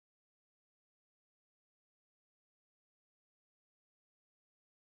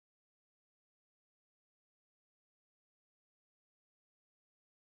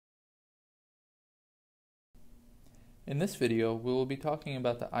In this video, we will be talking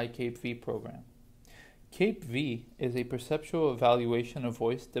about the iCape-V program. CapeV is a perceptual evaluation of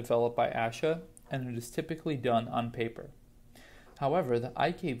voice developed by ASHA, and it is typically done on paper. However, the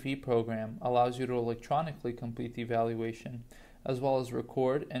iCape-V program allows you to electronically complete the evaluation, as well as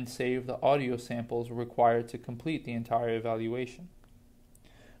record and save the audio samples required to complete the entire evaluation.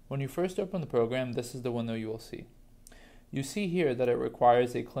 When you first open the program, this is the window you will see. You see here that it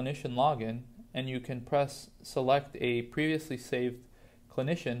requires a clinician login, and you can select a previously saved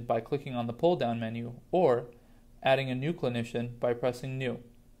clinician by clicking on the pull-down menu, or adding a new clinician by pressing New.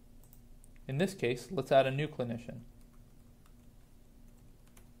 In this case, let's add a new clinician.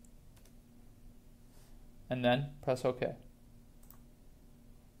 And then press OK.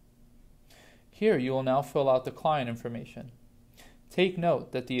 Here you will now fill out the client information. Take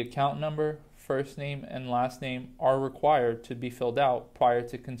note that the account number, first name, and last name are required to be filled out prior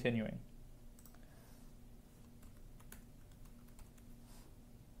to continuing.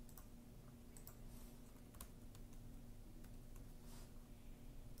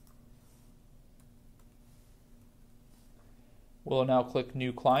 We'll now click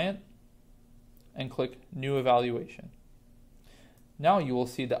New Client and click New Evaluation. Now you will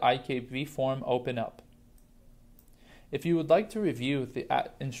see the iCape-V form open up. If you would like to review the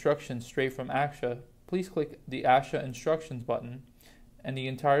instructions straight from ASHA, please click the ASHA Instructions button, and the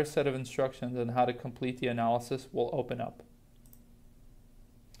entire set of instructions on how to complete the analysis will open up.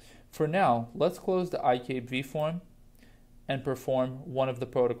 For now, let's close the iCape-V form and perform one of the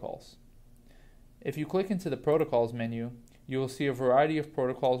protocols. If you click into the Protocols menu, you will see a variety of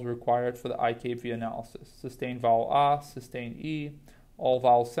protocols required for the iCape-V analysis: sustained vowel A, sustained E, all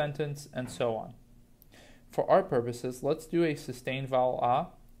vowel sentence, and so on. For our purposes, let's do a sustained vowel A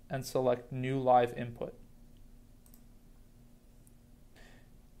and select New Live Input.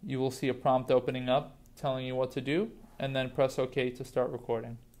 You will see a prompt opening up telling you what to do, and then press OK to start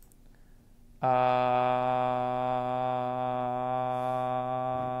recording.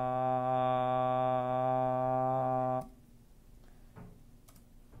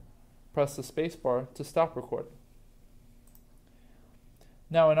 Press the spacebar to stop recording.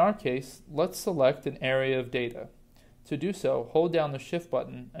 Now in our case, let's select an area of data. To do so, hold down the Shift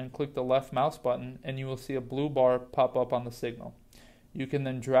button and click the left mouse button, and you will see a blue bar pop up on the signal. You can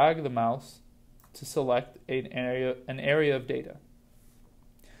then drag the mouse to select an area of data.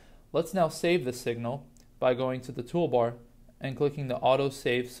 Let's now save the signal by going to the toolbar and clicking the Auto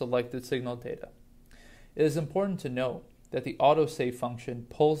Save Selected Signal Data. It is important to note that the autosave function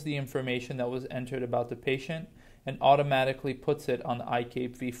pulls the information that was entered about the patient and automatically puts it on the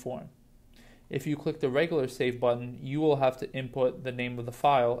iCape-V form. If you click the regular save button, you will have to input the name of the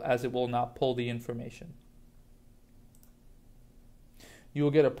file, as it will not pull the information. You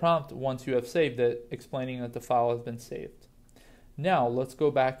will get a prompt once you have saved it explaining that the file has been saved. Now let's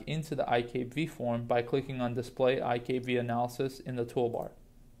go back into the iCape-V form by clicking on Display iCape-V Analysis in the toolbar.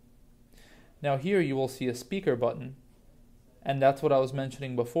 Now here you will see a speaker button, and that's what I was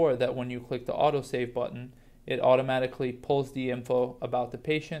mentioning before, that when you click the autosave button, it automatically pulls the info about the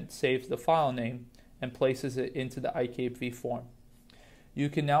patient, saves the file name, and places it into the iCape-V form. You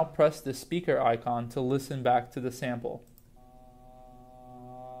can now press the speaker icon to listen back to the sample.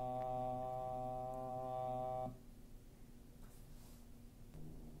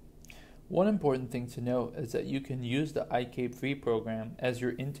 One important thing to note is that you can use the iCape-V program as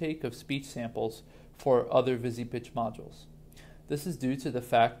your intake of speech samples for other Visi-Pitch modules. This is due to the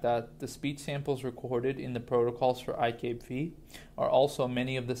fact that the speech samples recorded in the protocols for iCape-V are also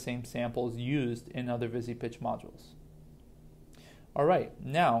many of the same samples used in other Visi-Pitch modules. Alright,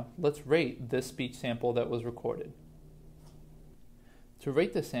 now let's rate this speech sample that was recorded. To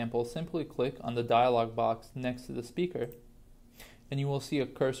rate the sample, simply click on the dialog box next to the speaker, and you will see a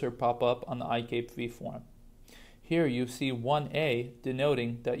cursor pop up on the iCape-V form. Here you see 1A,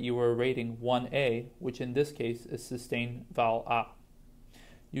 denoting that you were rating 1A, which in this case is sustained vowel A.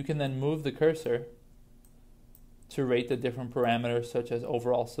 You can then move the cursor to rate the different parameters such as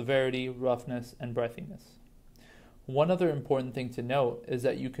overall severity, roughness, and breathiness. One other important thing to note is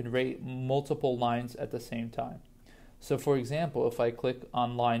that you can rate multiple lines at the same time. So for example, if I click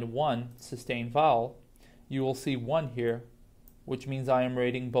on line 1, sustained vowel, you will see 1 here, which means I am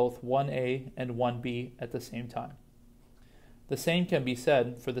rating both 1A and 1B at the same time. The same can be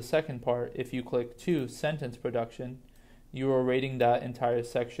said for the second part. If you click 2, sentence production, you are rating that entire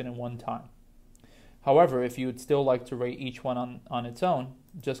section in one time. However, if you would still like to rate each one on its own,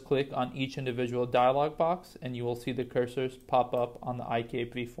 just click on each individual dialog box and you will see the cursors pop up on the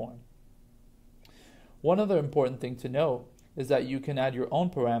iCape-V form. One other important thing to note is that you can add your own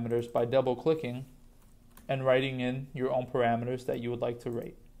parameters by double-clicking and writing in your own parameters that you would like to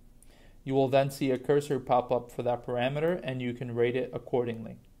rate. You will then see a cursor pop up for that parameter and you can rate it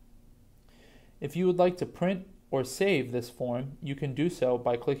accordingly. If you would like to print or save this form, you can do so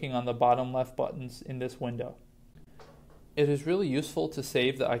by clicking on the bottom left buttons in this window. It is really useful to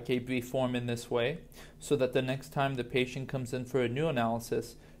save the iCape-V form in this way so that the next time the patient comes in for a new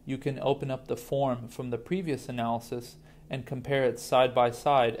analysis, you can open up the form from the previous analysis and compare it side by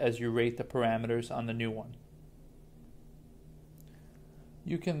side as you rate the parameters on the new one.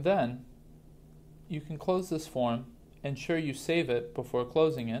 You can close this form, ensure you save it before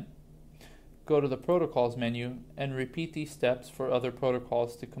closing it, go to the Protocols menu, and repeat these steps for other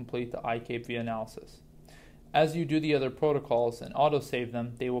protocols to complete the iCape-V analysis. As you do the other protocols and autosave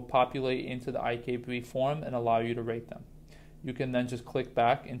them, they will populate into the iCape-V form and allow you to rate them. You can then just click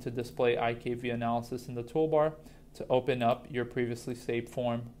back into Display iCape-V Analysis in the toolbar to open up your previously saved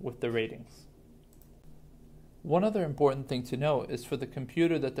form with the ratings. One other important thing to note is for the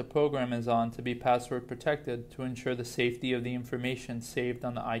computer that the program is on to be password protected to ensure the safety of the information saved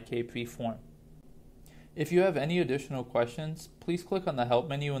on the iCape-V form. If you have any additional questions, please click on the Help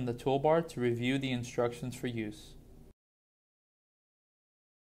menu in the toolbar to review the instructions for use.